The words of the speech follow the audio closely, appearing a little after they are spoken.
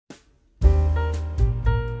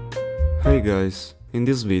Hey guys, in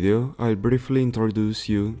this video I'll briefly introduce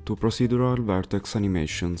you to procedural vertex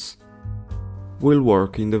animations. We'll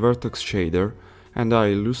work in the vertex shader and I'll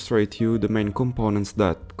illustrate you the main components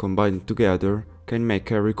that, combined together, can make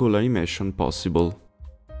every cool animation possible.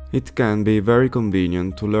 It can be very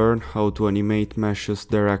convenient to learn how to animate meshes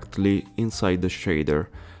directly inside the shader,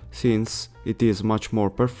 since it is much more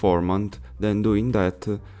performant than doing that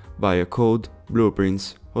via code,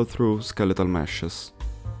 blueprints or through skeletal meshes.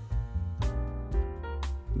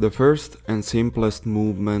 The first and simplest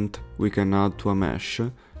movement we can add to a mesh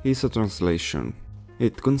is a translation.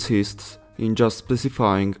 It consists in just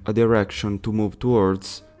specifying a direction to move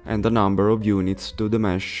towards and a number of units to the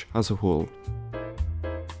mesh as a whole.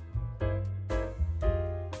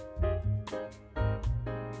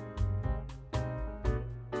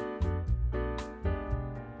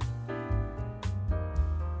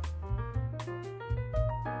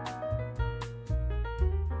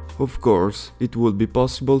 Of course, it would be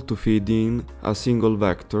possible to feed in a single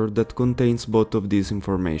vector that contains both of these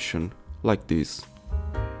information, like this.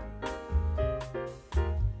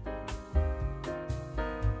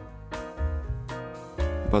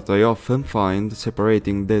 But I often find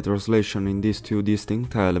separating the translation in these two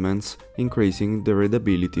distinct elements increasing the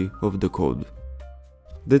readability of the code.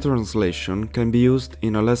 The translation can be used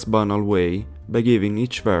in a less banal way by giving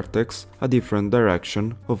each vertex a different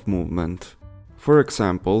direction of movement. For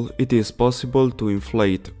example, it is possible to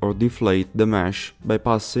inflate or deflate the mesh by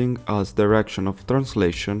passing as direction of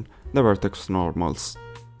translation the vertex normals.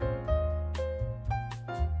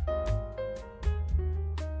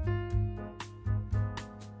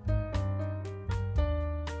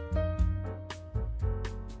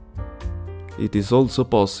 It is also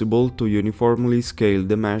possible to uniformly scale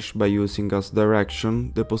the mesh by using as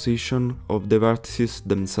direction the position of the vertices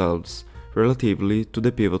themselves, relatively to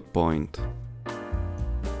the pivot point.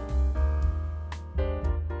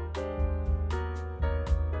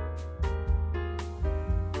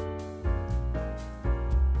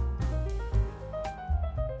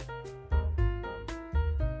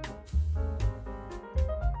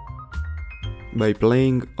 By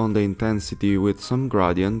playing on the intensity with some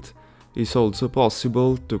gradient, it is also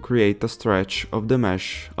possible to create a stretch of the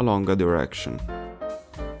mesh along a direction.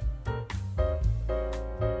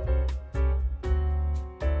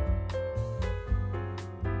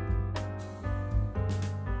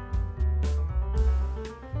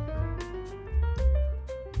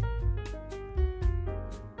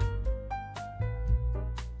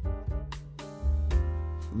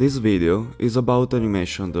 This video is about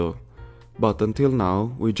animation though, but until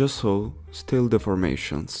now we just saw still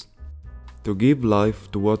deformations. To give life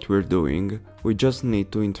to what we're doing, we just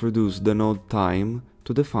need to introduce the node time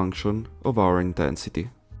to the function of our intensity.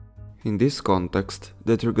 In this context,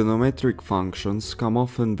 the trigonometric functions come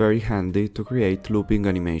often very handy to create looping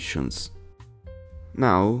animations.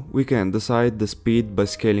 Now we can decide the speed by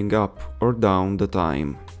scaling up or down the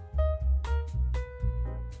time.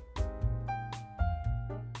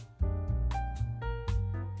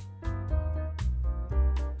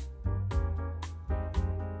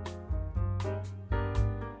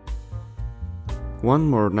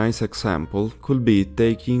 One more nice example could be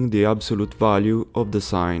taking the absolute value of the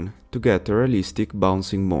sine to get a realistic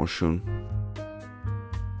bouncing motion.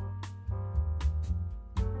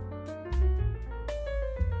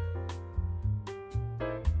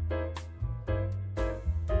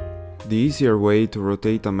 The easier way to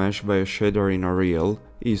rotate a mesh by a shader in a reel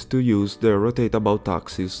is to use the rotate about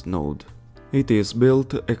axis node. It is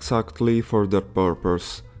built exactly for that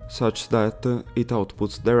purpose, such that it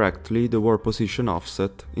outputs directly the warp position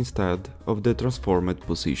offset instead of the transformed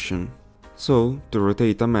position. So, to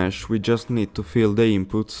rotate a mesh we just need to fill the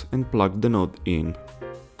inputs and plug the node in.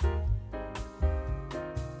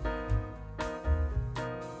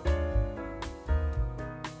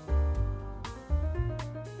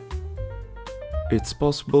 It's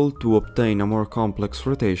possible to obtain a more complex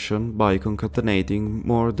rotation by concatenating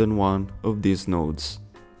more than one of these nodes.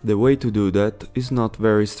 The way to do that is not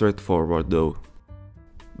very straightforward though.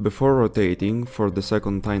 Before rotating for the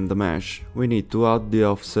second time the mesh, we need to add the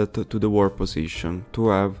offset to the warp position to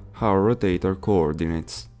have our rotator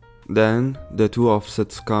coordinates. Then, the two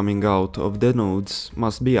offsets coming out of the nodes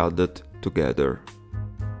must be added together.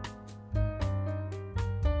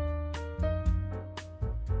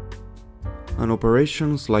 An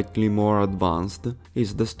operation slightly more advanced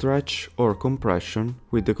is the stretch or compression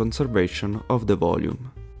with the conservation of the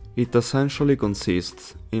volume. It essentially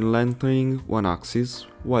consists in lengthening one axis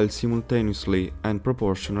while simultaneously and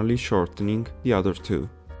proportionally shortening the other two,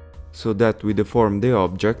 so that we deform the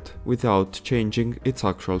object without changing its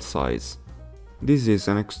actual size. This is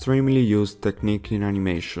an extremely used technique in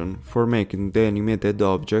animation for making the animated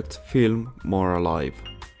object feel more alive.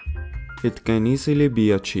 It can easily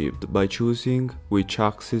be achieved by choosing which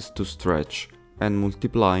axis to stretch and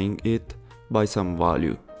multiplying it by some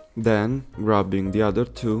value, then grabbing the other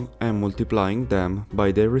two and multiplying them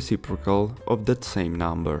by the reciprocal of that same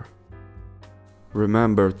number.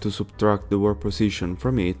 Remember to subtract the warp position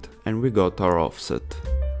from it and we got our offset.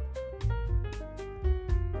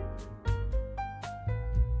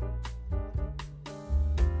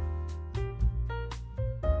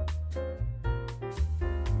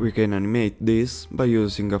 We can animate this by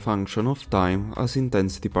using a function of time as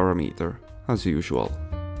intensity parameter, as usual.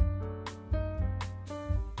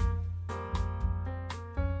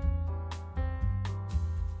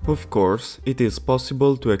 Of course, it is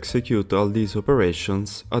possible to execute all these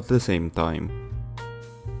operations at the same time.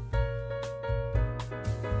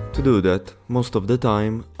 To do that, most of the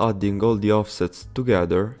time, adding all the offsets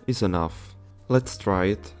together is enough. Let's try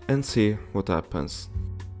it and see what happens.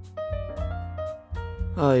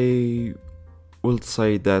 I will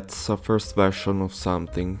say that's a first version of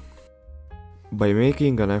something. By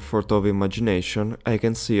making an effort of imagination, I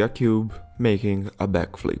can see a cube making a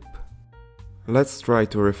backflip. Let's try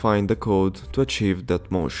to refine the code to achieve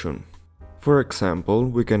that motion. For example,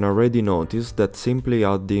 we can already notice that simply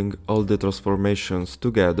adding all the transformations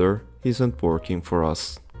together isn't working for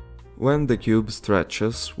us. When the cube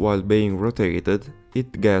stretches while being rotated,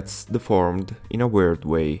 it gets deformed in a weird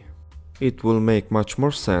way. It will make much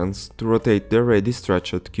more sense to rotate the already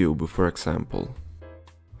stretched cube, for example.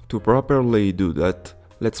 To properly do that,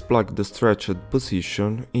 let's plug the stretched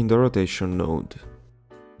position in the rotation node.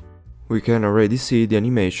 We can already see the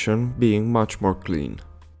animation being much more clean.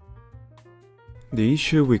 The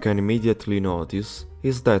issue we can immediately notice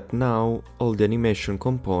is that now all the animation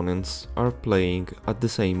components are playing at the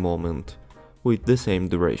same moment, with the same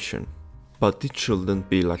duration. But it shouldn't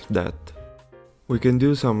be like that. We can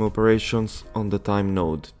do some operations on the time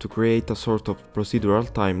node to create a sort of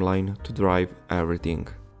procedural timeline to drive everything.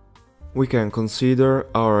 We can consider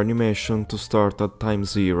our animation to start at time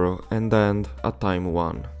 0 and end at time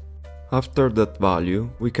 1. After that value,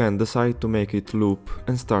 we can decide to make it loop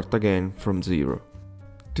and start again from 0.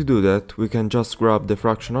 To do that, we can just grab the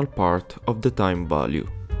fractional part of the time value.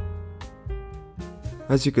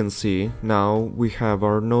 As you can see, now we have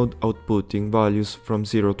our node outputting values from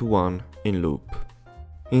 0 to 1 in loop.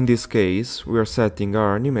 In this case, we are setting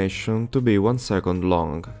our animation to be 1 second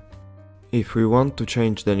long. If we want to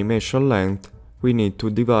change the animation length, we need to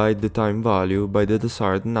divide the time value by the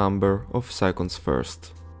desired number of seconds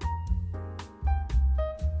first.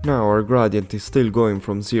 Now our gradient is still going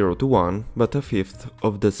from 0 to 1, but a fifth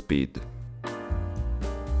of the speed.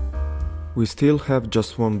 We still have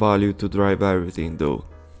just one value to drive everything though.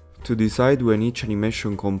 To decide when each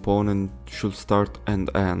animation component should start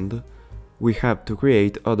and end, we have to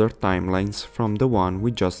create other timelines from the one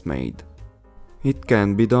we just made. It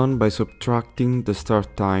can be done by subtracting the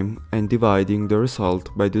start time and dividing the result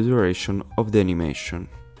by the duration of the animation,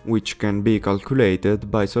 which can be calculated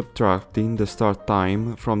by subtracting the start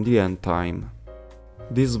time from the end time.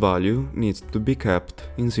 This value needs to be kept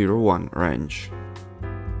in 0-1 range.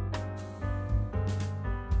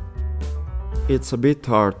 It's a bit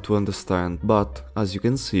hard to understand, but as you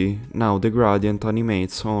can see, now the gradient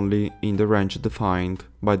animates only in the range defined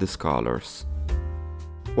by the scalars.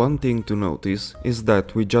 One thing to notice is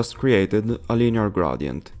that we just created a linear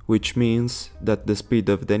gradient, which means that the speed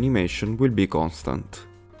of the animation will be constant.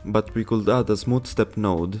 But we could add a smooth step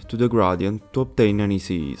node to the gradient to obtain an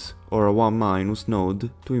easy ease, or a 1- node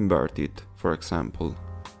to invert it, for example.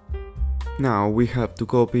 Now we have to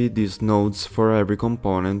copy these nodes for every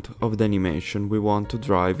component of the animation we want to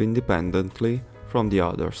drive independently from the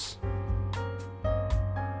others.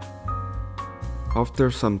 After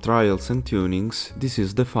some trials and tunings, this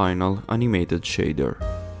is the final animated shader.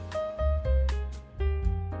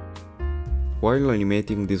 While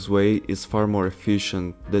animating this way is far more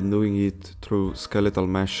efficient than doing it through skeletal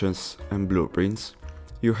meshes and blueprints,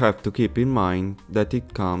 you have to keep in mind that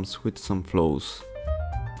it comes with some flaws.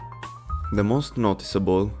 The most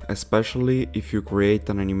noticeable, especially if you create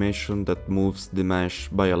an animation that moves the mesh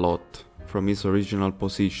by a lot from its original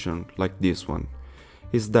position, like this one,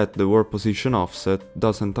 is that the warp position offset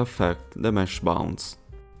doesn't affect the mesh bounds.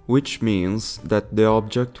 Which means that the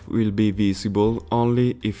object will be visible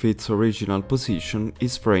only if its original position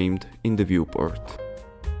is framed in the viewport.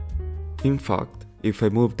 In fact, if I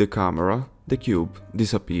move the camera, the cube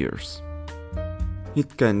disappears.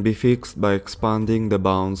 It can be fixed by expanding the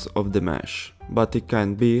bounds of the mesh, but it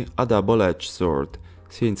can be a double-edged sword,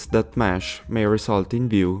 since that mesh may result in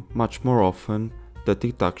view much more often than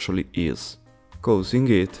it actually is, causing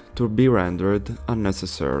it to be rendered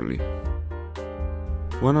unnecessarily.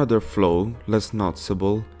 One other flaw, less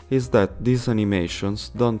noticeable, is that these animations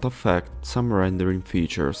don't affect some rendering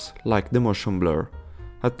features, like the motion blur,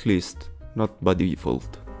 at least not by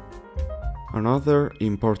default. Another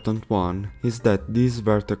important one is that these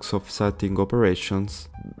vertex offsetting operations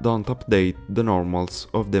don't update the normals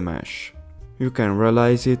of the mesh. You can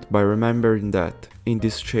realize it by remembering that, in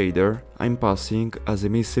this shader, I'm passing as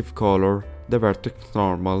emissive color the vertex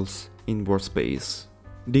normals in workspace.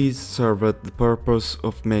 These served the purpose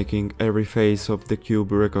of making every face of the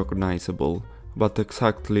cube recognizable, but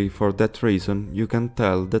exactly for that reason you can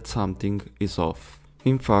tell that something is off.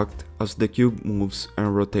 In fact, as the cube moves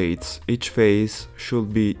and rotates, each face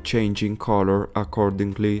should be changing color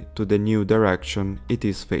accordingly to the new direction it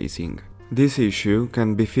is facing. This issue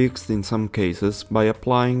can be fixed in some cases by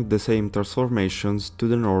applying the same transformations to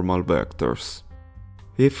the normal vectors.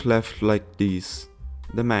 If left like this,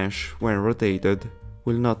 the mesh, when rotated,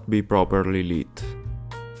 will not be properly lit.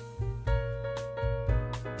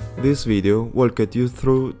 This video walked you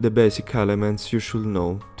through the basic elements you should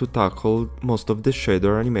know to tackle most of the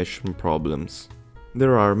shader animation problems.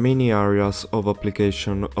 There are many areas of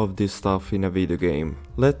application of this stuff in a video game.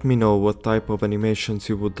 Let me know what type of animations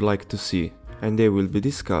you would like to see, and they will be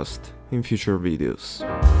discussed in future videos.